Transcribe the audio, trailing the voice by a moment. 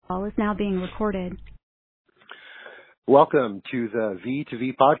call is now being recorded. Welcome to the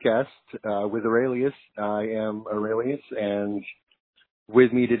V2V podcast with Aurelius. I am Aurelius, and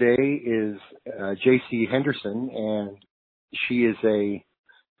with me today is JC Henderson, and she is a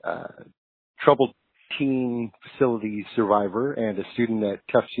troubled teen facility survivor and a student at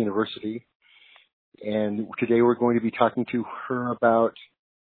Tufts University. And today we're going to be talking to her about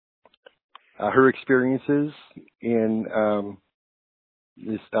her experiences in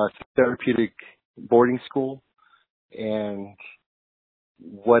this therapeutic boarding school and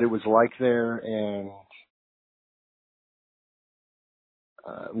what it was like there, and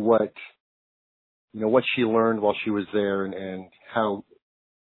what she learned while she was there, and how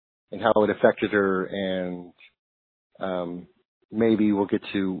it affected her, and maybe we'll get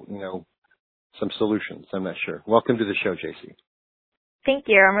to some solutions. I'm not sure. Welcome to the show, JC. Thank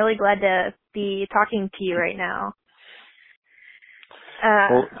you. I'm really glad to be talking to you right now.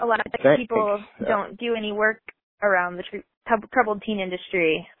 A lot of people don't do any work around the troubled teen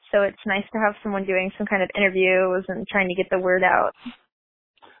industry, so it's nice to have someone doing some kind of interviews and trying to get the word out.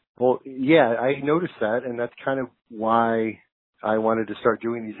 Well, yeah, I noticed that, and that's kind of why I wanted to start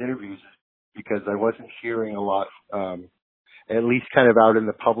doing these interviews, because I wasn't hearing a lot, at least kind of out in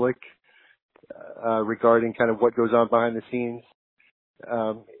the public, regarding kind of what goes on behind the scenes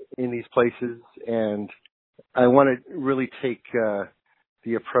in these places. And I want to really take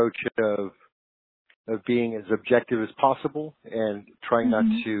the approach of being as objective as possible and trying not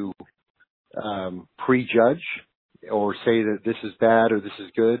to prejudge or say that this is bad or this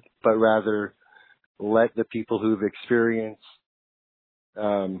is good, but rather let the people who've experienced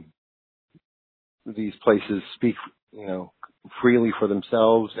these places speak, freely for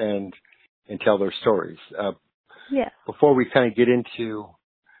themselves and tell their stories. Before we kind of get into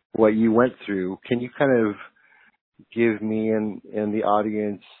what you went through, can you kind of give me and the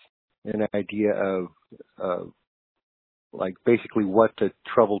audience an idea of like basically what the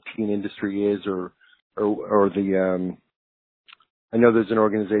troubled teen industry is, or the I know there's an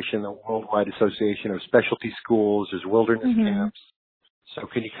organization, the Worldwide Association of Specialty Schools. There's wilderness camps. So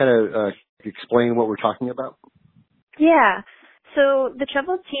can you kind of explain what we're talking about? Yeah. So the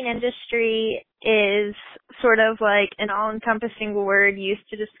troubled teen industry is sort of like an all-encompassing word used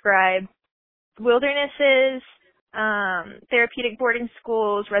to describe wildernesses, therapeutic boarding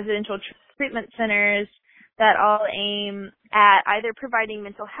schools, residential treatment centers that all aim at either providing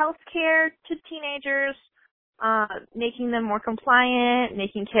mental health care to teenagers, making them more compliant,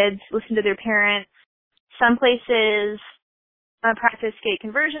 making kids listen to their parents. Some places practice gay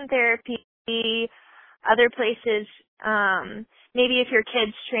conversion therapy. Other places, maybe if your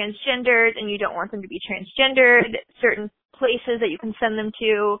kid's transgendered and you don't want them to be transgendered, certain places that you can send them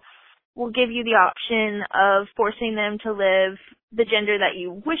to will give you the option of forcing them to live the gender that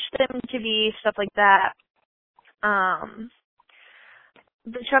you wish them to be, stuff like that.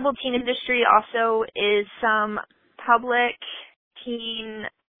 The troubled teen industry also is some public teen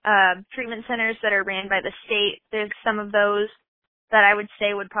treatment centers that are ran by the state. There's some of those that I would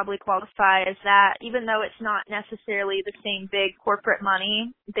say would probably qualify as that. Even though it's not necessarily the same big corporate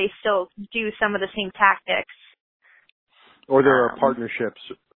money, they still do some of the same tactics. Or there are partnerships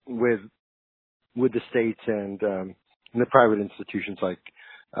with the states and the private institutions, like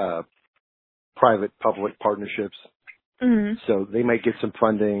private-public partnerships. So they might get some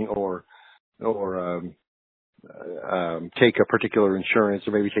funding or take a particular insurance,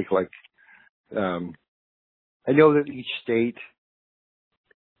 or maybe take I know that each state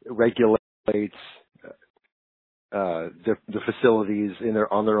regulates the facilities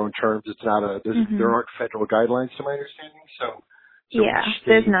on their own terms. It's not there aren't federal guidelines, to my understanding. So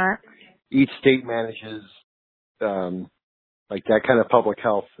there's not. Each state manages like that kind of public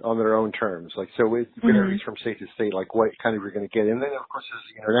health on their own terms. Like, so it varies from state to state, like what kind of you're going to get. And then of course there's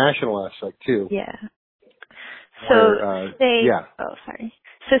the international aspect too. Yeah. So say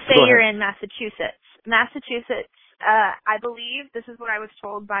you're in Massachusetts. I believe, this is what I was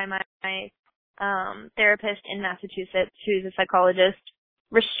told by my therapist in Massachusetts, who's a psychologist,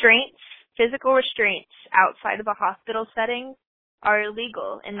 physical restraints outside of a hospital setting are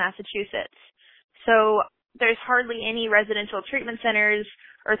illegal in Massachusetts. So there's hardly any residential treatment centers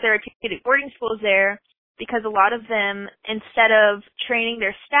or therapeutic boarding schools there, because a lot of them, instead of training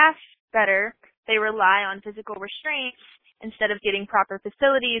their staff better, they rely on physical restraints instead of getting proper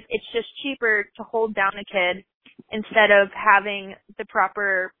facilities. It's just cheaper to hold down a kid instead of having the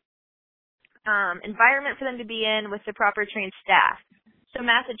proper environment for them to be in with the proper trained staff. So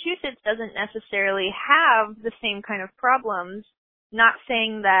Massachusetts doesn't necessarily have the same kind of problems. Not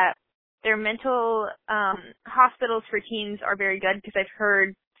saying that their mental hospitals for teens are very good, because I've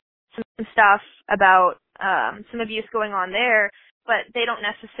heard some stuff about some abuse going on there, but they don't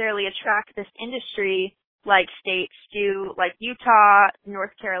necessarily attract this industry like states do, like Utah,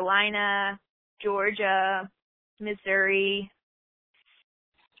 North Carolina, Georgia, Missouri.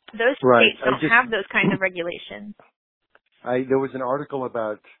 Those states don't have those kinds of regulations. There was an article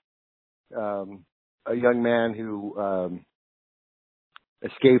about a young man who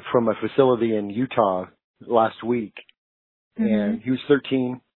escaped from a facility in Utah last week, and he was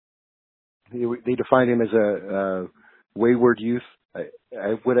 13. They defined him as a wayward youth. I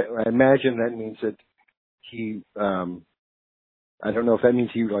imagine that means that he, I don't know if that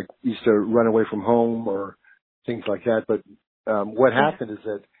means he like used to run away from home or things like that, but what happened is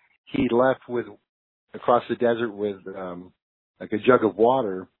that he left across the desert with like a jug of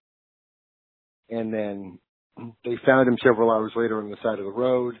water, and then they found him several hours later on the side of the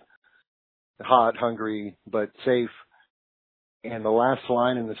road, hot, hungry, but safe. And the last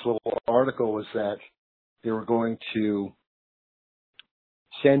line in this little article was that they were going to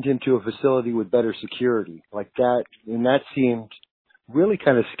send him to a facility with better security, like that. And that seemed really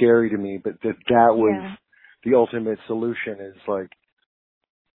kind of scary to me, but that was the ultimate solution, is like,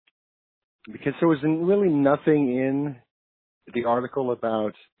 because there was really nothing in the article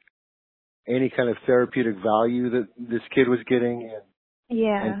about any kind of therapeutic value that this kid was getting.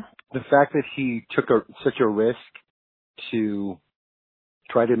 And the fact that he took such a risk to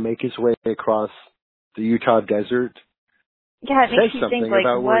try to make his way across the Utah desert says something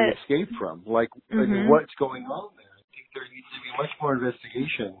about where he escaped from. Like, what's going on there? I think there needs to be much more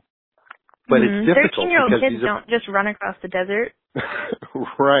investigation. But it's difficult. 13-year-old kids don't just run across the desert.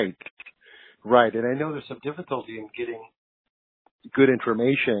 Right. And I know there's some difficulty in getting good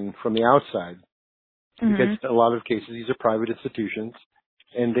information from the outside, because in a lot of cases these are private institutions,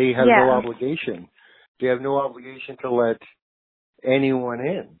 and they have no obligation. They have no obligation to let anyone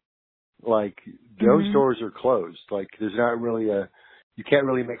in. Like, those doors are closed. Like, there's not really you can't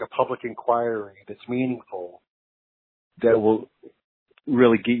really make a public inquiry that's meaningful that will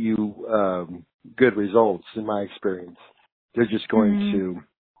really get you good results, in my experience. They're just going to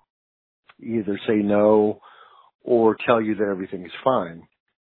either say no or tell you that everything is fine.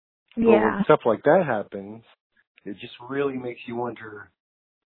 But when stuff like that happens, it just really makes you wonder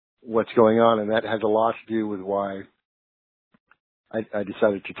what's going on, and that has a lot to do with why I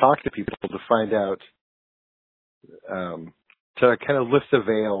decided to talk to people to find out, to kind of lift the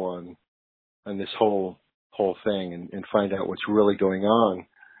veil on this whole thing and find out what's really going on.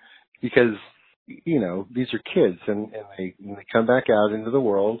 Because, you know, these are kids, and they come back out into the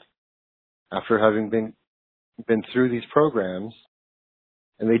world after having been through these programs,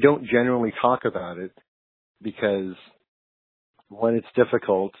 and they don't generally talk about it because when it's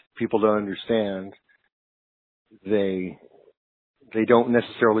difficult, people don't understand. They don't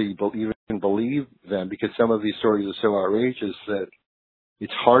necessarily even believe them, because some of these stories are so outrageous that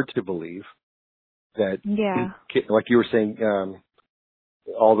it's hard to believe that, like you were saying,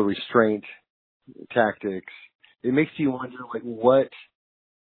 all the restraint tactics. It makes you wonder, like,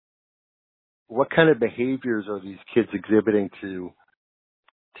 what kind of behaviors are these kids exhibiting to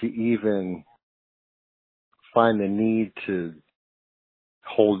even find the need to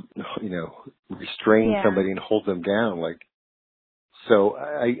hold, restrain somebody and hold them down. Like, so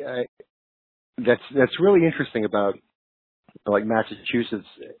I that's really interesting about, like, Massachusetts,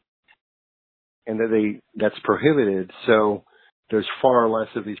 and that's prohibited. So there's far less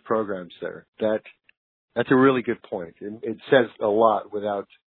of these programs there. That's a really good point. It says a lot without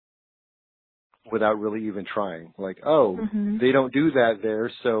really even trying. Like, they don't do that there,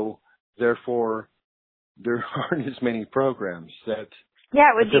 so therefore there aren't as many programs. It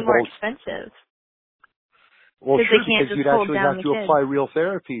would be more expensive. Well, sure, because you'd actually have to apply real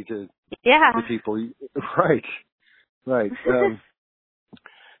therapy to people. Right.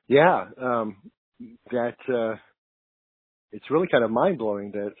 It's really kind of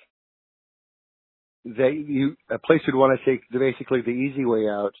mind-blowing that a place would want to take basically the easy way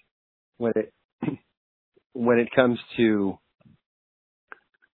out when it comes to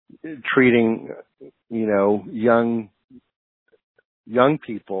treating, young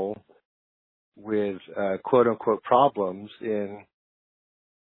people with quote unquote problems in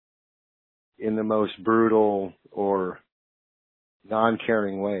the most brutal or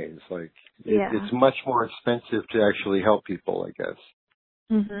non-caring ways. Like, it's much more expensive to actually help people, I guess.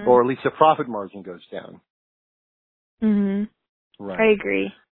 Or at least the profit margin goes down. Right. I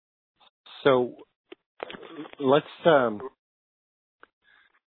agree. So let's talk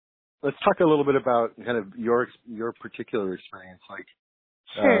a little bit about kind of your particular experience, like,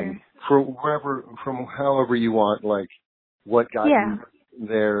 from however you want, like, what got you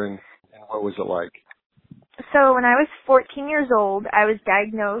there, and What was it like? So when I was 14 years old, I was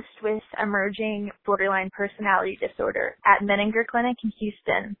diagnosed with emerging borderline personality disorder at Menninger Clinic in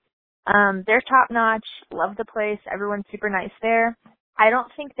Houston. They're top-notch, love the place, everyone's super nice there. I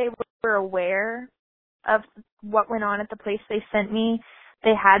don't think they were aware of what went on at the place they sent me.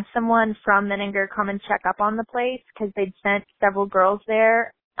 They had someone from Menninger come and check up on the place because they'd sent several girls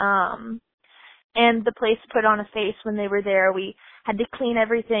there. And the place put on a face when they were there. We had to clean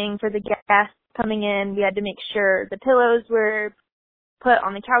everything for the guests coming in. We had to make sure the pillows were put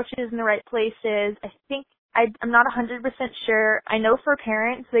on the couches in the right places. I think I'm not 100% sure. I know for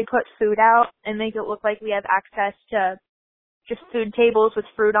parents, they put food out and make it look like we have access to just food tables with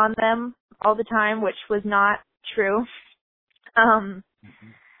fruit on them all the time, which was not true.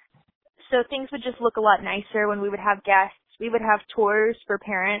 So things would just look a lot nicer when we would have guests. We would have tours for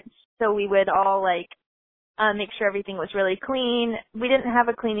parents, so we would all make sure everything was really clean. We didn't have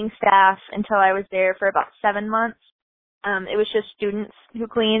a cleaning staff until I was there for about 7 months. It was just students who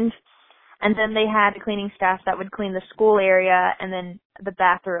cleaned. And then they had a cleaning staff that would clean the school area and then the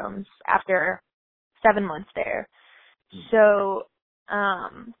bathrooms after 7 months there. So,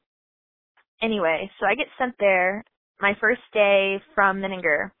 anyway, so I get sent there my first day from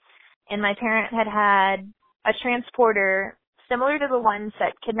Menninger, and my parent had a transporter similar to the ones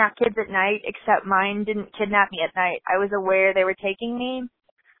that kidnap kids at night, except mine didn't kidnap me at night. I was aware they were taking me.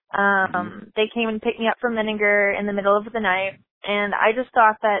 They came and picked me up from Menninger in the middle of the night, and I just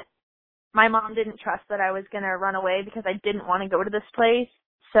thought that my mom didn't trust that I was going to run away because I didn't want to go to this place.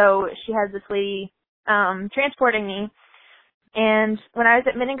 So she has this lady transporting me. And when I was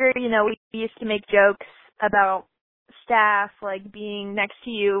at Menninger, we used to make jokes about staff being next to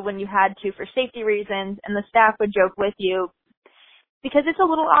you when you had to for safety reasons, and the staff would joke with you because it's a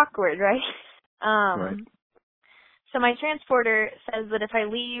little awkward, right? Right. So my transporter says that if I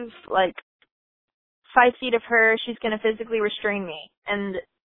leave 5 feet of her, she's going to physically restrain me. And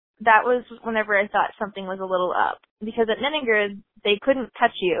that was whenever I thought something was a little up. Because at Menninger, they couldn't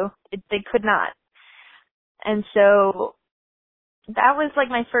touch you. They could not. And so that was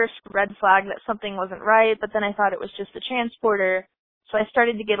my first red flag that something wasn't right, but then I thought it was just the transporter. So I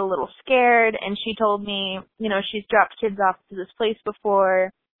started to get a little scared, and she told me, she's dropped kids off to this place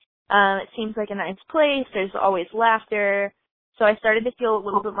before. It seems like a nice place. There's always laughter. So I started to feel a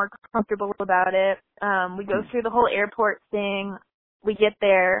little bit more comfortable about it. We go through the whole airport thing. We get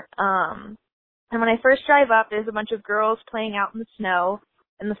there. And when I first drive up, there's a bunch of girls playing out in the snow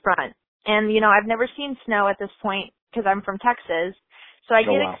in the front. And, I've never seen snow at this point because I'm from Texas. So I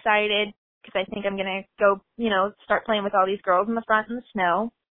get excited because I think I'm going to go, start playing with all these girls in the front in the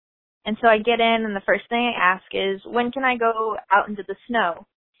snow. And so I get in, and the first thing I ask is, when can I go out into the snow?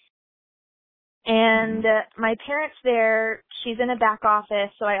 And my parent's there. She's in a back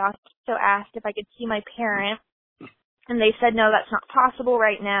office, so I also asked if I could see my parent. And they said, no, that's not possible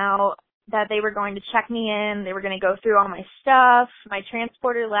right now, that they were going to check me in. They were going to go through all my stuff. My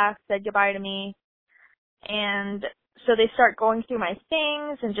transporter left, said goodbye to me. And so they start going through my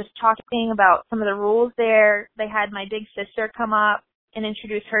things and just talking about some of the rules there. They had my big sister come up and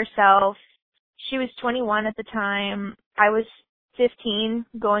introduce herself. She was 21 at the time. I was 15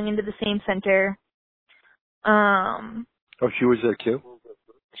 going into the same center. She was there too?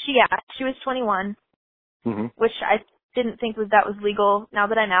 She was 21, which I didn't think that was legal. Now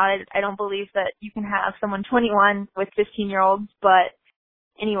that I'm out, I don't believe that you can have someone 21 with 15-year-olds, but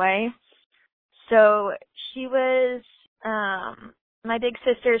anyway. So she was my big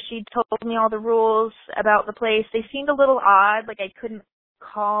sister. She told me all the rules about the place. They seemed a little odd, I couldn't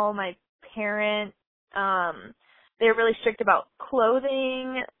call my parent. They were really strict about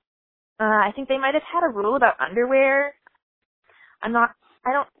clothing. I think they might have had a rule about underwear. I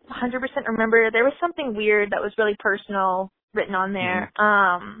don't 100% remember. There was something weird that was really personal written on there.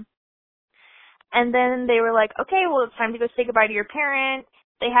 And then they were like, okay, well, it's time to go say goodbye to your parent.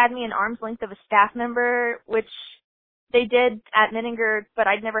 They had me an arm's length of a staff member, which they did at Menninger, but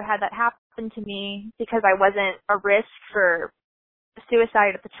I'd never had that happen to me because I wasn't a risk for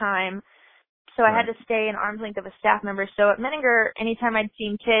suicide at the time. So I had to stay an arm's length of a staff member. So at Menninger, anytime I'd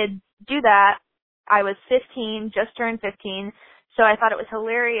seen kids do that, I was 15, just turned 15. So I thought it was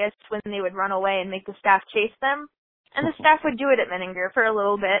hilarious when they would run away and make the staff chase them. And the staff would do it at Menninger for a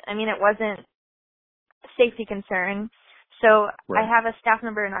little bit. I mean, it wasn't a safety concern. So I have a staff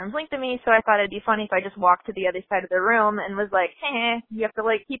member an arm's length of me, so I thought it'd be funny if I just walked to the other side of the room and was like, hey, you have to,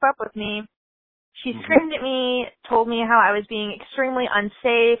 keep up with me. She screamed at me, told me how I was being extremely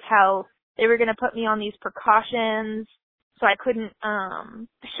unsafe, how they were going to put me on these precautions so I couldn't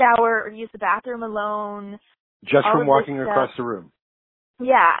shower or use the bathroom alone. Just from walking across the room?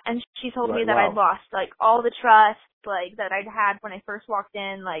 Yeah, and she told me that Wow. I'd lost, like, all the trust, like, that I'd had when I first walked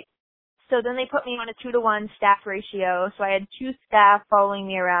in, like, so then they put me on a 2-to-1 staff ratio, so I had 2 staff following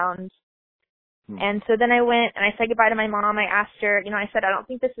me around. And so then I went and I said goodbye to my mom. I asked her, I said, I don't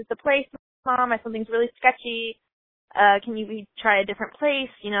think this is the place, Mom. Something's really sketchy. Can you try a different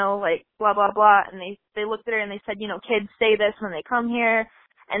place? Like, blah, blah, blah. And they looked at her and they said, kids say this when they come here.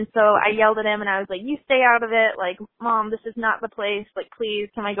 And so I yelled at him and I was like, you stay out of it. Like, Mom, this is not the place. Like, please,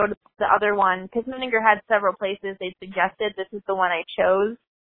 can I go to the other one? Because Menninger had several places they suggested. This is the one I chose.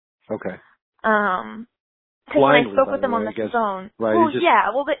 Okay. Because when I spoke with them on the phone. Right. Well,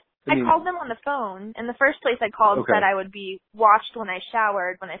 yeah. Well, I called them on the phone, and the first place I called said I would be watched when I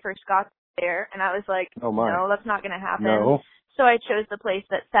showered when I first got there, and I was like, no, that's not going to happen. No. So I chose the place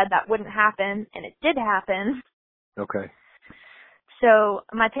that said that wouldn't happen, and it did happen. Okay. So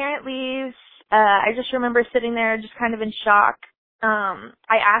my parent leaves. I just remember sitting there just kind of in shock.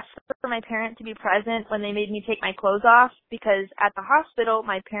 I asked for my parent to be present when they made me take my clothes off, because at the hospital,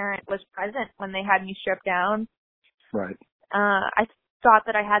 my parent was present when they had me stripped down. Right. I thought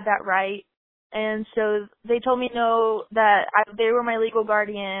that I had that right. And so they told me no, that they were my legal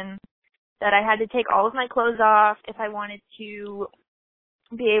guardian, that I had to take all of my clothes off if I wanted to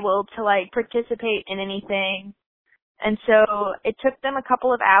be able to, like, participate in anything. And so it took them a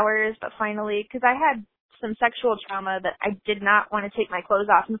couple of hours, but finally, because I had some sexual trauma that I did not want to take my clothes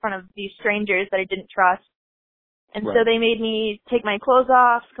off in front of these strangers that I didn't trust. And so they made me take my clothes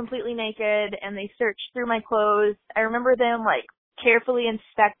off completely naked, and they searched through my clothes. I remember them, like, carefully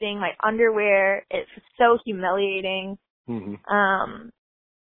inspecting my underwear. It was so humiliating.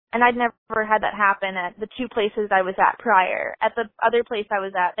 And I'd never had that happen at the 2 places I was at prior. At the other place I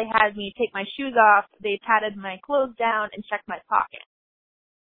was at, they had me take my shoes off, they patted my clothes down, and checked my pocket.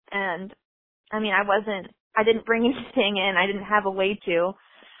 And, I didn't bring anything in. I didn't have a way to.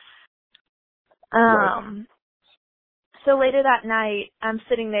 So later that night, I'm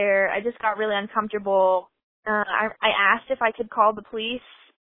sitting there. I just got really uncomfortable. I asked if I could call the police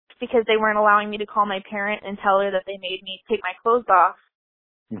because they weren't allowing me to call my parent and tell her that they made me take my clothes off.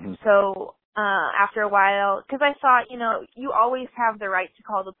 So after a while, because I thought, you always have the right to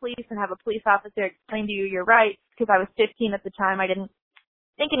call the police and have a police officer explain to you your rights, because I was 15 at the time. I didn't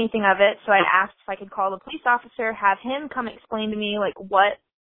think anything of it. So I asked if I could call the police officer, have him come explain to me, like, what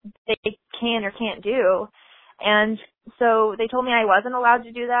they can or can't do. And so they told me I wasn't allowed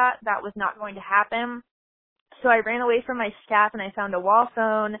to do that. That was not going to happen. So I ran away from my staff and I found a wall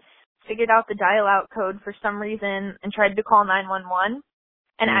phone, figured out the dial-out code for some reason, and tried to call 911.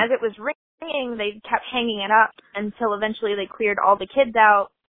 And as it was ringing, they kept hanging it up until eventually they cleared all the kids out.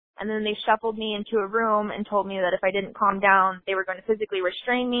 And then they shuffled me into a room and told me that if I didn't calm down, they were going to physically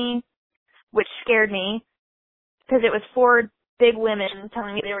restrain me, which scared me because it was 4 big women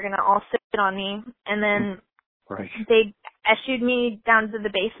telling me they were going to all sit on me. And then they issued me down to the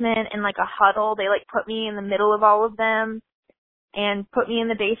basement in, like, a huddle. They, like, put me in the middle of all of them and put me in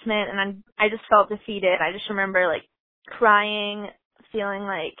the basement, and I just felt defeated. I just remember, like, crying, feeling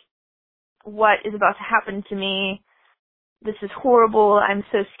like, what is about to happen to me? This is horrible. I'm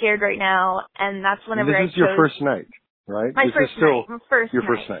so scared right now. And that's whenever this is your first night, right? My this first is still night.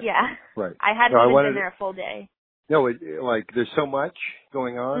 First night. Yeah. Right. I hadn't even been there a full day. No, like, there's so much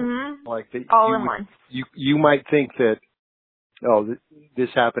going on. Like, that all in one. You might think that, this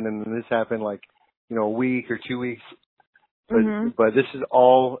happened and then this happened, like, a week or 2 weeks. But this is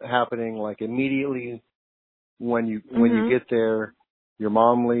all happening, like, immediately when you get there. Your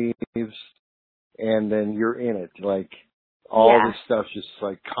mom leaves, and then you're in it. Like, all this stuff just,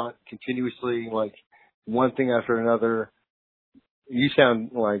 like, continuously, like, one thing after another. You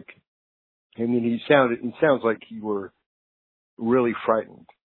sound like, it sounds like you were really frightened.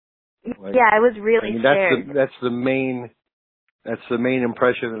 Like, yeah, I was really scared. That's the main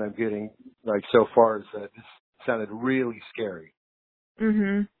impression that I'm getting, like, so far, is that this sounded really scary.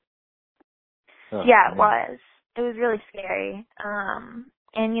 Yeah, it was. It was really scary. And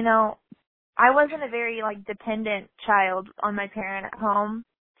I wasn't a very, like, dependent child on my parent at home.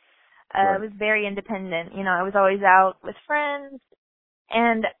 I was very independent. I was always out with friends,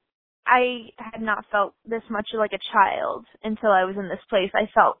 and I had not felt this much like a child until I was in this place. I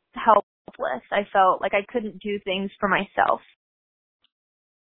felt helpless. I felt like I couldn't do things for myself.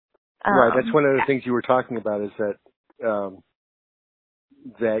 Right. That's one of the things you were talking about, is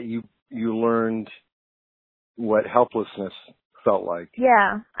that you learned what helplessness felt like.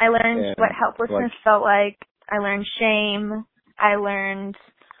 Yeah, I learned what helplessness felt like. I learned shame. I learned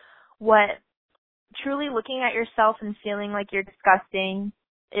what truly looking at yourself and feeling like you're disgusting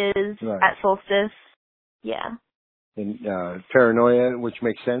is at Solstice. Yeah. and paranoia, which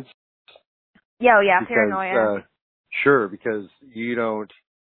makes sense. Yeah, because, paranoia. Sure, because you don't.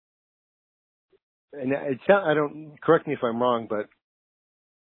 And I don't. Correct me if I'm wrong, but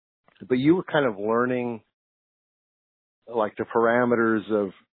you were kind of learning, like, the parameters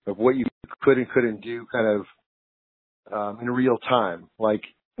of what you could and couldn't do, kind of in real time. Like,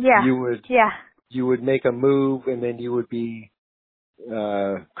 you would make a move, and then you would be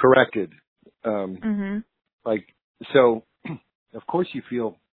corrected. Like, so, of course you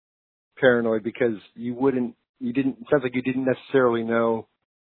feel paranoid because it sounds like you didn't necessarily know,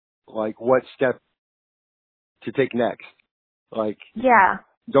 like, what step to take next. Like,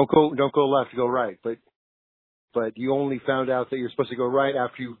 don't go left, go right. But you only found out that you're supposed to go right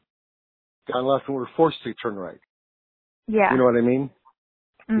after you've gone left and were forced to turn right. Yeah. You know what I mean?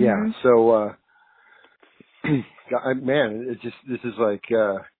 Yeah. So, man, this is like,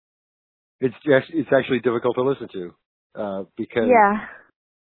 it's actually difficult to listen to, because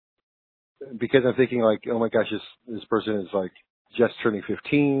I'm thinking, like, oh my gosh, this person is, like, just turning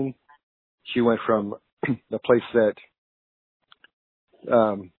 15. She went from a place that,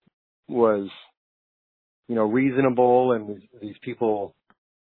 was, reasonable, and these people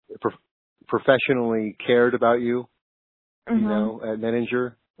professionally cared about you, at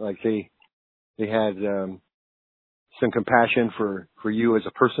Menninger. Like, they had, some compassion for you as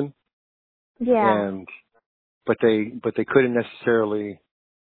a person. Yeah. But they couldn't necessarily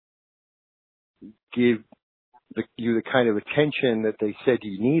give you the kind of attention that they said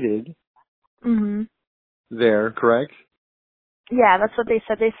you needed. There, correct? Yeah, that's what they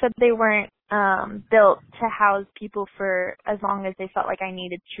said. They said they weren't built to house people for as long as they felt like I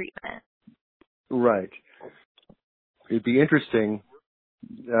needed treatment. Right. It'd be interesting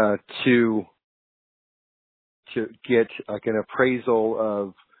to get, like, an appraisal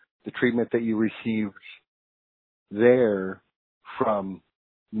of the treatment that you received there from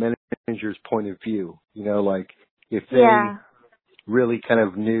Menninger's point of view. Like, if they really kind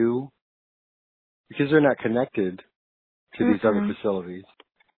of knew, because they're not connected to these other facilities.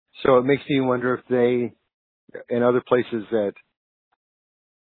 So it makes me wonder if they, and other places that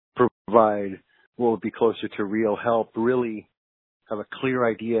provide what would be closer to real help, really have a clear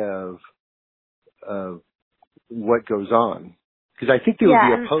idea of what goes on. Because I think they would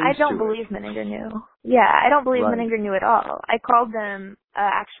be opposed to it. I don't believe Menninger knew. Yeah, I don't believe Menninger knew at all. I called them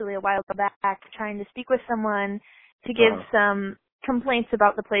actually a while back trying to speak with someone to give some complaints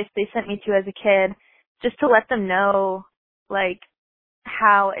about the place they sent me to as a kid, just to let them know, like,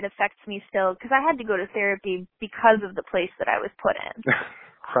 how it affects me still, because I had to go to therapy because of the place that I was put in.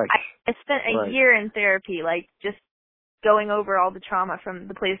 Right. I spent a year in therapy, like, just going over all the trauma from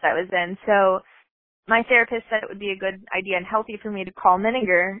the place I was in. So my therapist said it would be a good idea and healthy for me to call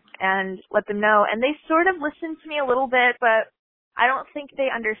Menninger and let them know. And they sort of listened to me a little bit, but I don't think they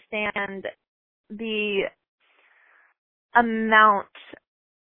understand the amount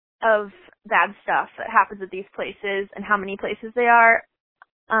of bad stuff that happens at these places and how many places they are.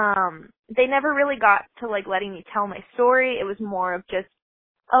 They never really got to, like, letting me tell my story. It was more of just,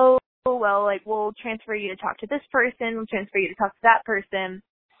 oh, well, like, we'll transfer you to talk to this person, we'll transfer you to talk to that person.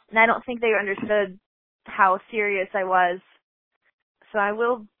 And I don't think they understood how serious I was. So I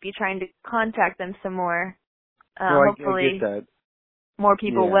will be trying to contact them some more. Hopefully I get that. More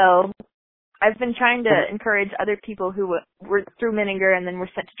people will. I've been trying to encourage other people who were through Menninger and then were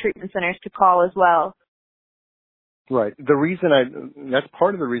sent to treatment centers to call as well. Right. That's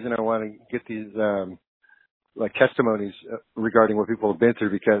part of the reason I want to get these, like, testimonies regarding what people have been through,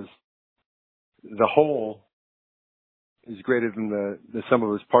 because the whole is greater than the sum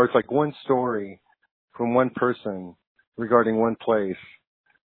of its parts. Like, one story from one person regarding one place.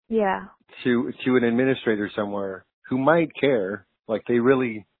 Yeah. To an administrator somewhere who might care, like, they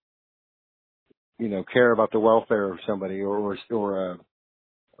really, care about the welfare of somebody, or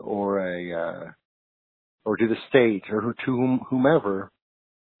to the state, or to whomever.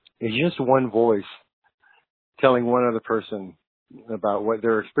 It's just one voice telling one other person about what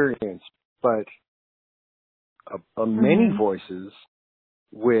their experience, but many voices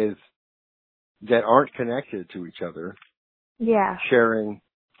that aren't connected to each other, sharing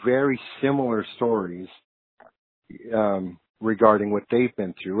very similar stories regarding what they've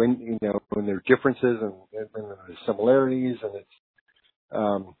been through, and and their differences and their similarities, and it's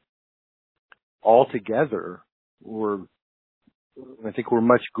all together I think we're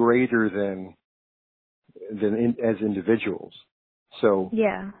much greater than as individuals. So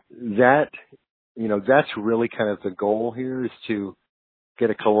that's really kind of the goal here, is to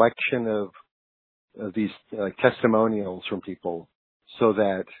get a collection of these testimonials from people, so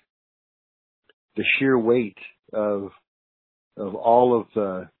that the sheer weight of all of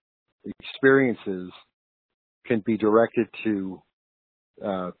the experiences can be directed to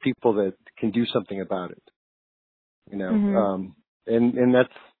people that can do something about it. And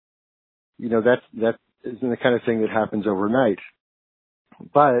that's that isn't the kind of thing that happens overnight.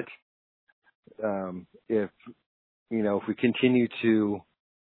 But if we continue to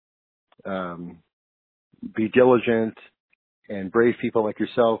be diligent and brave people like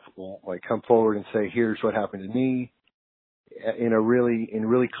yourself will come forward and say, here's what happened to me in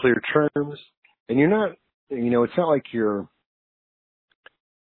really clear terms. And you're not, it's not like you're,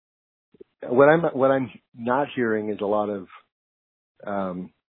 what I'm not hearing is a lot of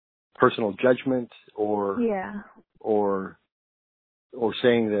personal judgment or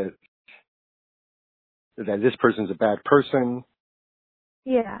saying that this person's a bad person.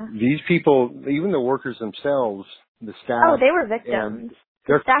 Yeah. These people, even the workers themselves, the staff. Oh, they were victims.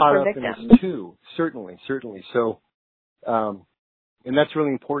 They're caught up in this too. Certainly. So, and that's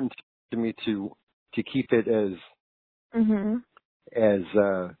really important to me to keep it as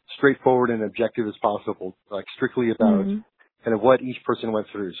straightforward and objective as possible, strictly about kind of what each person went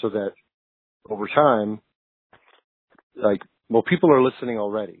through, so that over time, people are listening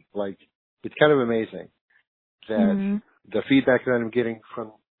already. It's kind of amazing that the feedback that I'm getting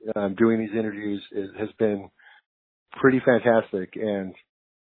from doing these interviews has been pretty fantastic. And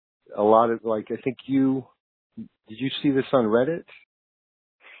a lot of, I think did you see this on Reddit?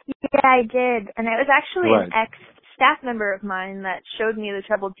 Yeah, I did. And it was actually an ex-staff member of mine that showed me the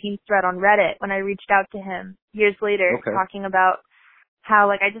Troubled Teens thread on Reddit when I reached out to him years later, talking about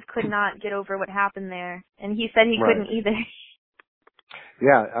how, I just could not get over what happened there. And he said he couldn't either.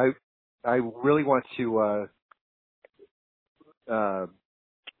 Yeah, I really want to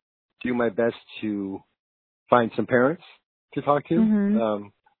do my best to find some parents to talk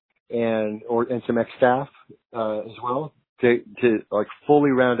to, and some ex-staff as well, to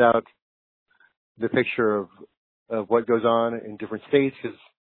fully round out the picture of what goes on in different states. Because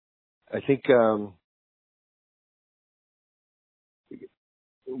I think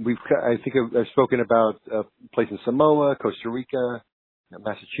I've spoken about a place in Samoa, Costa Rica,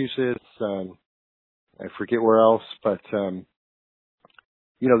 Massachusetts. I forget where else, but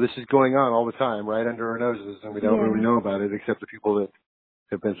this is going on all the time, right under our noses, and we don't really know about it except the people that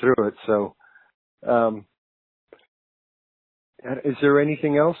have been through it. So, is there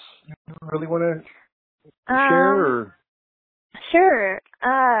anything else you really want to share? Or? Sure.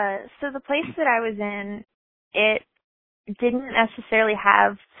 So the place that I was in, it didn't necessarily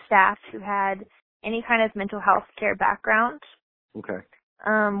have staff who had any kind of mental health care background. Okay.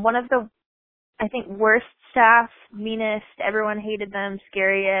 One of the, I think, worst staff, meanest, everyone hated them,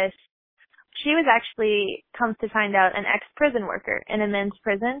 scariest. She was actually, comes to find out, an ex-prison worker in a men's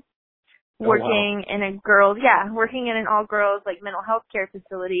prison, working in an all-girls, mental health care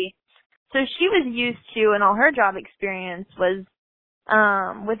facility. So she was used to, and all her job experience was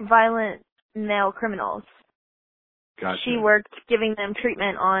with violent male criminals. Gotcha. She worked giving them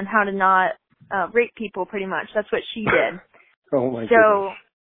treatment on how to not rape people, pretty much. That's what she did. Oh, my goodness.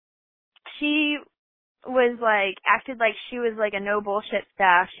 She was acted like she was a no bullshit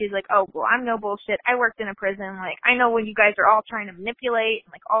staff. She's like, oh, well, I'm no bullshit. I worked in a prison. I know when you guys are all trying to manipulate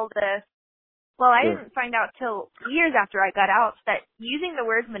and all this. Well, I didn't find out till years after I got out that using the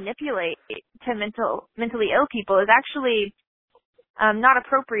word manipulate to mentally ill people is actually not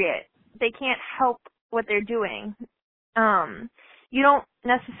appropriate. They can't help what they're doing. You don't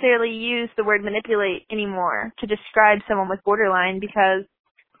necessarily use the word manipulate anymore to describe someone with borderline, because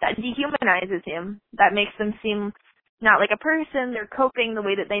that dehumanizes him. That makes them seem not like a person. They're coping the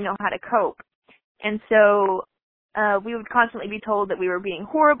way that they know how to cope. And so we would constantly be told that we were being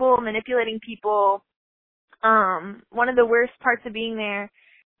horrible, manipulating people. One of the worst parts of being there,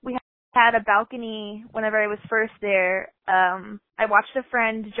 we had a balcony whenever I was first there. I watched a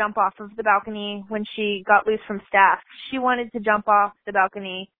friend jump off of the balcony when she got loose from staff. She wanted to jump off the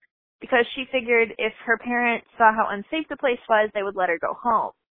balcony because she figured if her parents saw how unsafe the place was, they would let her go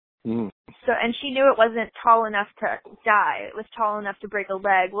home. So, and she knew it wasn't tall enough to die. It was tall enough to break a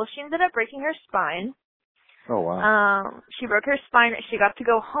leg. Well, she ended up breaking her spine. Oh, wow. She broke her spine. She got to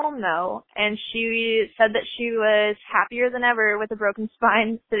go home, though, and she said that she was happier than ever with a broken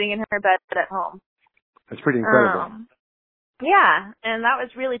spine sitting in her bed at home. That's pretty incredible. Yeah, and that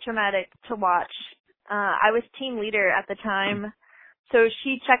was really traumatic to watch. I was team leader at the time, so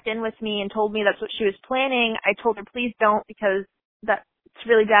she checked in with me and told me that's what she was planning. I told her, please don't, because that's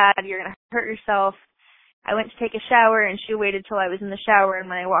really bad. You're going to hurt yourself. I went to take a shower, and she waited till I was in the shower, and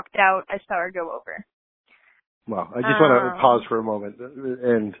when I walked out, I saw her go over. Well, I just want to pause for a moment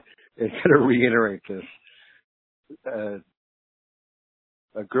and kind of reiterate this.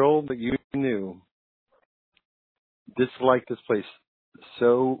 a girl that you knew disliked this place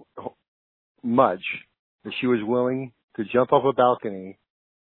so much that she was willing to jump off a balcony,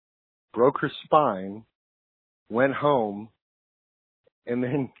 broke her spine, went home, and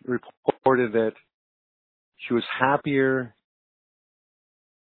then reported that she was happier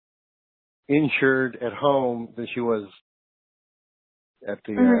injured at home than she was at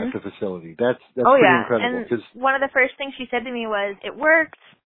the facility. That's pretty incredible. And one of the first things she said to me was, "It worked."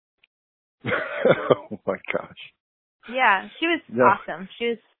 Oh my gosh. Yeah, she was awesome. She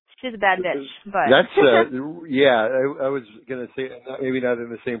was a bad bitch, but that's I was gonna say maybe not in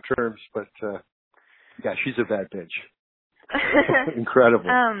the same terms, but yeah, she's a bad bitch. Incredible.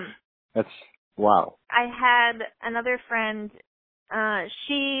 That's wow. I had another friend.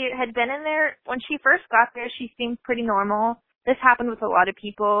 She had been in there when she first got there. She seemed pretty normal. This happened with a lot of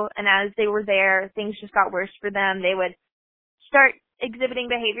people, and as they were there, things just got worse for them. They would start exhibiting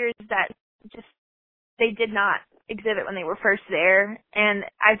behaviors that just they did not exhibit when they were first there. And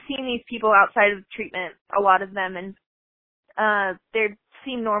I've seen these people outside of treatment, a lot of them, and they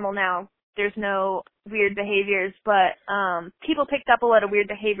seem normal now. There's no weird behaviors, but people picked up a lot of weird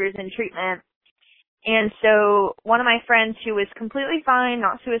behaviors in treatment. And so one of my friends who was completely fine,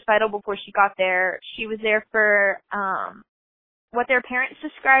 not suicidal before she got there, she was there for what their parents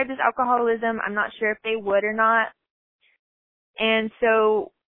described as alcoholism. I'm not sure if they would or not. And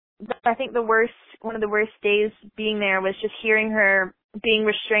so I think one of the worst days being there was just hearing her being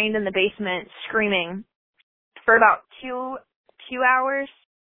restrained in the basement screaming for about two hours,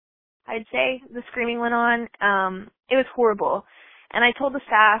 I'd say. The screaming went on. It was horrible. And I told the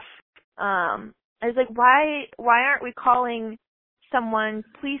staff, I was like, why aren't we calling someone,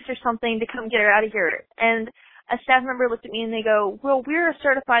 police or something, to come get her out of here? And a staff member looked at me and they go, well, we're a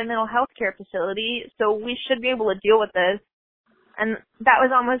certified mental health care facility, so we should be able to deal with this. And that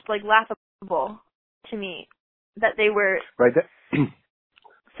was almost like laughable to me that they were right.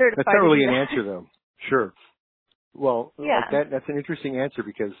 certified. That's not really an answer, though. Sure. Well, yeah. That's an interesting answer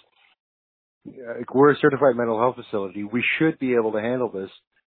because we're a certified mental health facility. We should be able to handle this.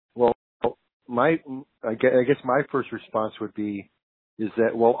 Well, I guess my first response would be, is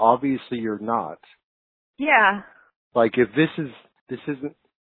that, well, obviously you're not. Yeah. Like if this isn't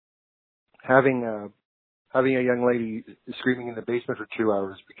having a young lady screaming in the basement for 2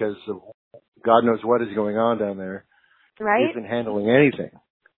 hours because of God knows what is going on down there, right? Isn't handling anything.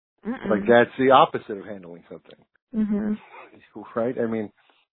 Mm-mm. Like that's the opposite of handling something. Mm-hmm. Right? I mean,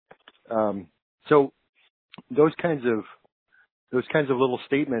 so those kinds of little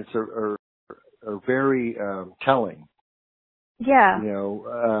statements are very telling. Yeah. You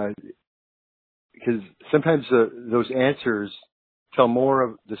know, because sometimes those answers tell more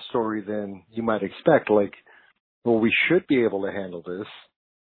of the story than you might expect. Like, well, we should be able to handle this.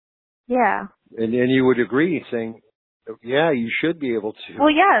 Yeah. And you would agree, saying, yeah, you should be able to. Well,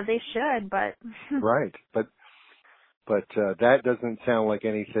 yeah, they should, but right, but that doesn't sound like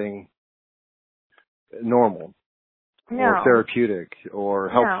anything normal, or therapeutic, or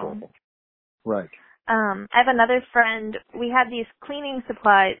helpful. No. Right. I have another friend. We had these cleaning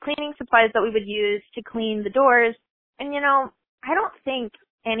supplies that we would use to clean the doors. And, I don't think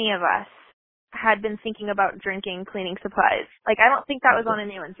any of us had been thinking about drinking cleaning supplies. Like, I don't think that was on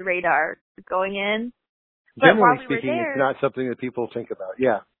anyone's radar going in. But generally speaking, it's not something that people think about.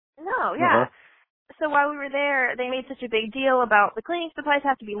 Yeah. No, yeah. So while we were there, they made such a big deal about the cleaning supplies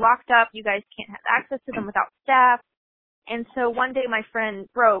have to be locked up. You guys can't have access to them without staff. And so one day my friend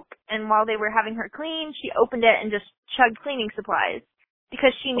broke, and while they were having her clean, she opened it and just chugged cleaning supplies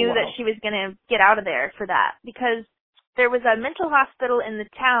because she knew that she was going to get out of there for that. Because there was a mental hospital in the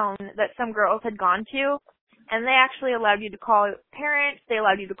town that some girls had gone to, and they actually allowed you to call parents. They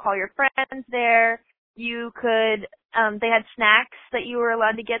allowed you to call your friends there. You could, they had snacks that you were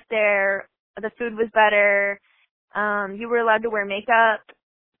allowed to get there. The food was better. You were allowed to wear makeup.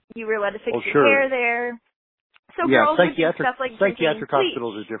 You were allowed to fix your hair there. So girls would do stuff like psychiatric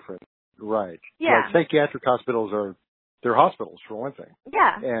hospitals are different. Right. Yeah. Like psychiatric hospitals they're hospitals for one thing.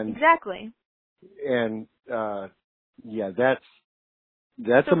 Yeah, exactly. And,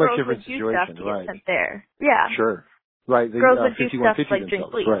 that's a much different situation. So girls would do stuff to get sent there. Yeah. Sure. Right. Girls would do stuff like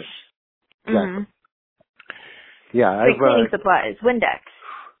drink bleach. Right. Exactly. Mm-hmm. Yeah. Drink cleaning supplies, Windex.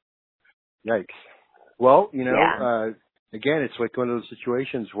 Yikes. Well, again, it's like one of those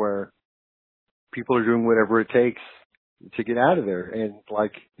situations where people are doing whatever it takes to get out of there. And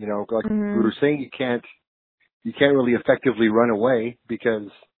like we were saying, you can't really effectively run away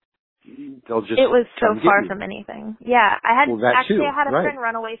because they'll just it was so far from anything. Yeah. I had a friend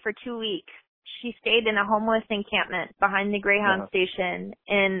run away for 2 weeks she stayed in a homeless encampment behind the Greyhound station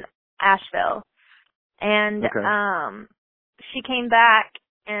in Asheville. And she came back,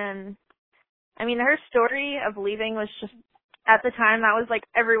 and I mean, her story of leaving was just, at the time, that was like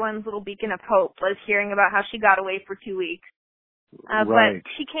everyone's little beacon of hope, was hearing about how she got away for 2 weeks. But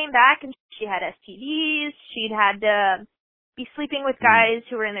she came back and she had STDs. She'd had to be sleeping with guys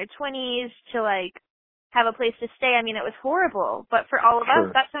who were in their 20s to like have a place to stay. I mean, it was horrible. But for all of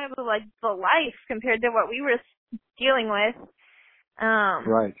us, that sounded like the life compared to what we were dealing with.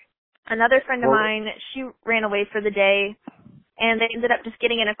 Another friend of mine, she ran away for the day, and they ended up just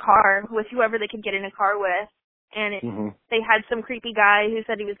getting in a car with whoever they could get in a car with. And they had some creepy guy who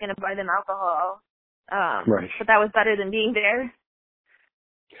said he was going to buy them alcohol. But that was better than being there.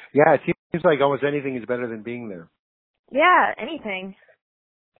 Yeah, it seems like almost anything is better than being there. Yeah, anything.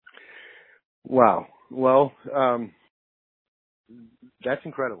 Wow. Well, that's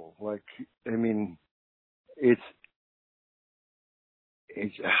incredible. Like, I mean, it's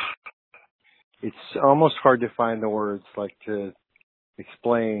almost hard to find the words, like, to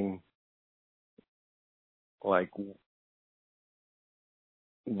explain, like,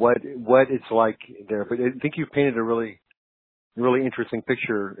 what it's like there. But I think you've painted a really interesting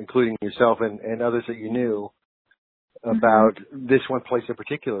picture, including yourself and others that you knew, about this one place in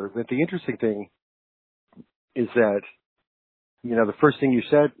particular. But the interesting thing is that, you know, the first thing you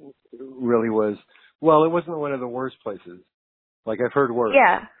said really was, well, it wasn't one of the worst places. Like, I've heard worse.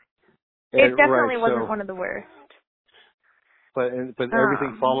 Yeah. It definitely wasn't one of the worst. But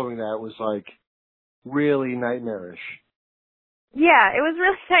everything following that was like really nightmarish. Yeah, it was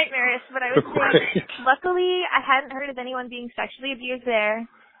really nightmarish, but I would say, luckily, I hadn't heard of anyone being sexually abused there.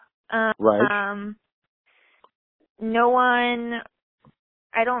 No one,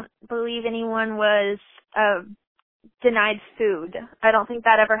 I don't believe anyone was denied food. I don't think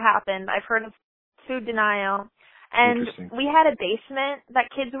that ever happened. I've heard of food denial. And we had a basement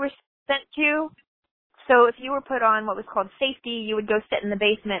that kids were sent to. So if you were put on what was called safety, you would go sit in the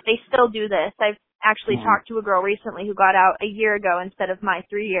basement. They still do this. I've actually talked to a girl recently who got out a year ago instead of my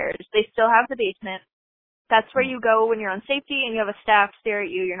 3 years. They still have the basement. That's where you go when you're on safety and you have a staff stare at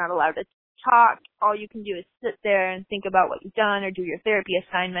you. You're not allowed to talk. All you can do is sit there and think about what you've done or do your therapy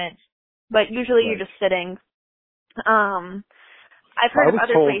assignment. But usually you're just sitting. I've heard of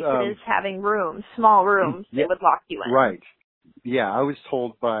other places having rooms, small rooms, they would lock you in. Right. Yeah, I was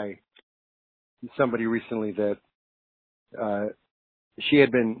told by somebody recently that she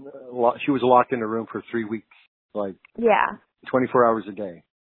was locked in a room for 3 weeks, like 24 hours a day.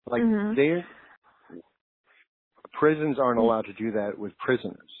 Like prisons aren't allowed to do that with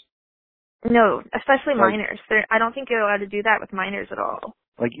prisoners. No, especially minors. I don't think you're allowed to do that with minors at all.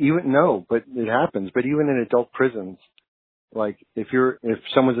 Like but it happens. But even in adult prisons, like if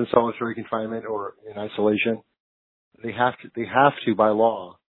someone's in solitary confinement or in isolation, they have to by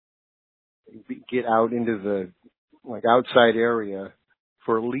law get out into the outside area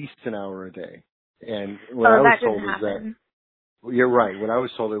for at least an hour a day. And what I was told was that you're right. What I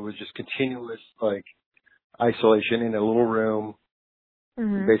was told, it was just continuous isolation in a little room,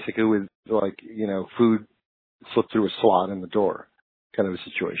 basically with food slipped through a slot in the door, kind of a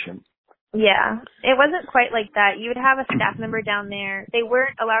situation. Yeah, it wasn't quite like that. You would have a staff member down there. They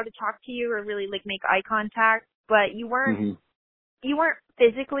weren't allowed to talk to you or really make eye contact, but you weren't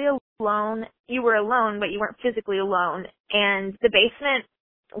physically alone. You were alone, but you weren't physically alone. And the basement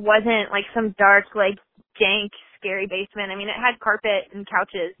wasn't like some dark, jank, scary basement. I mean, it had carpet and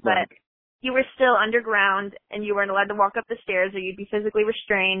couches, but you were still underground and you weren't allowed to walk up the stairs or you'd be physically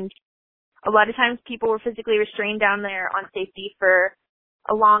restrained. A lot of times people were physically restrained down there on safety for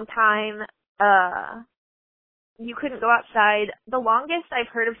a long time. You couldn't go outside. The longest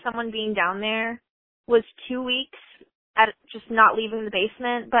I've heard of someone being down there was 2 weeks at just not leaving the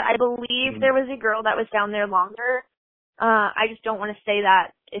basement. But I believe there was a girl that was down there longer. I just don't want to say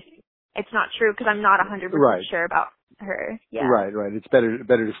that if it's not true because I'm not 100% sure about her. Yeah. Right. It's better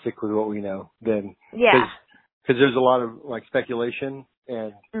to stick with what we know than because there's a lot of speculation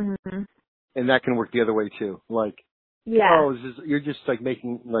and and that can work the other way too. You're just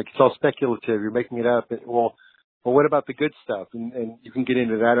making it's all speculative. You're making it up. Well, what about the good stuff? And you can get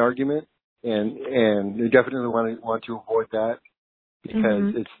into that argument, and you definitely want to avoid that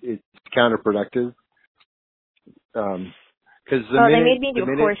because it's counterproductive. Because they made me do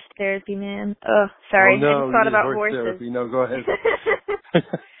horse therapy, man. Oh, sorry, I just thought about horses. Therapy. No, go ahead.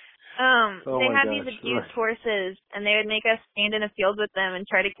 They had these abused horses, and they would make us stand in a field with them and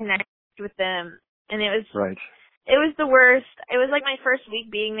try to connect with them, and it was It was the worst. It was my first week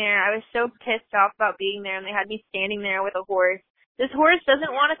being there. I was so pissed off about being there, and they had me standing there with a horse. This horse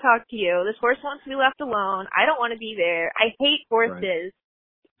doesn't want to talk to you. This horse wants to be left alone. I don't want to be there. I hate horses.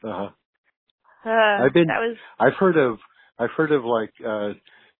 Right. I've heard of like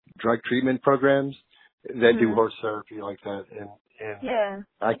drug treatment programs that do horse therapy like that, and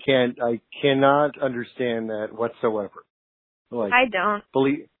I cannot understand that whatsoever. Like, I don't.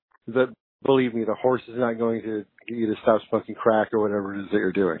 Believe me, the horse is not going to get you to stop smoking crack or whatever it is that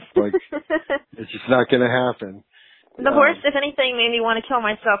you're doing. Like, it's just not going to happen. The horse, if anything, made me want to kill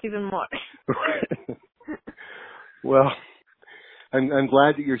myself even more. Well, I'm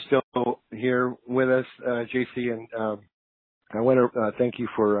glad that you're still here with us, JC, and I want to thank you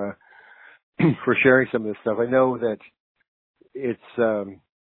for sharing some of this stuff. I know that it's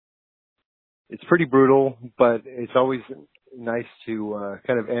pretty brutal, but it's always nice to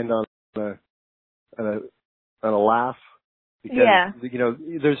kind of end on a laugh, because you know,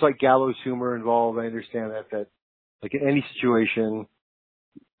 there's like gallows humor involved. I understand that like in any situation,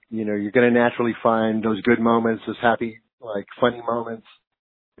 you know, you're going to naturally find those good moments, those happy, like funny moments.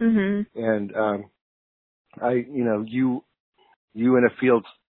 And you know, you in a field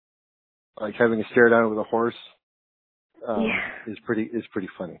like having a stare down with a horse is pretty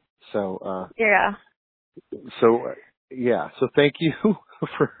funny. So so thank you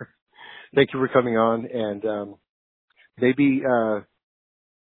for coming on, and maybe you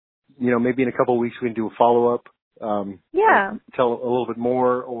know, maybe in a couple of weeks we can do a follow up. Tell a little bit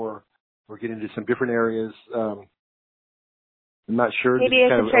more, or get into some different areas. I'm not sure. Maybe I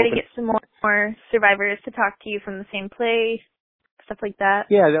can try to get some more survivors to talk to you from the same place, stuff like that.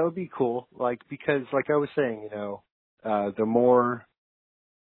 Yeah, that would be cool. Like, because like I was saying, you know, the more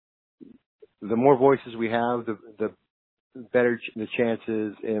voices we have, the better the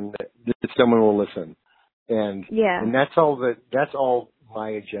chances, and that someone will listen. And that's all my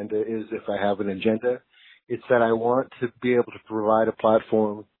agenda is. If I have an agenda, it's that I want to be able to provide a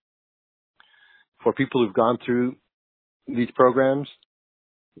platform for people who've gone through these programs,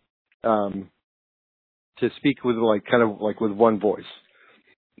 to speak with with one voice.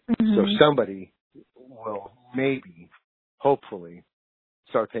 So somebody will maybe, hopefully,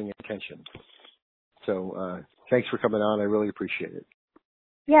 start paying attention. So thanks for coming on. I really appreciate it.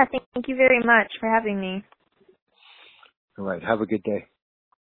 Yeah, thank you very much for having me. All right. Have a good day.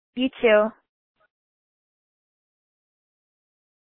 You too.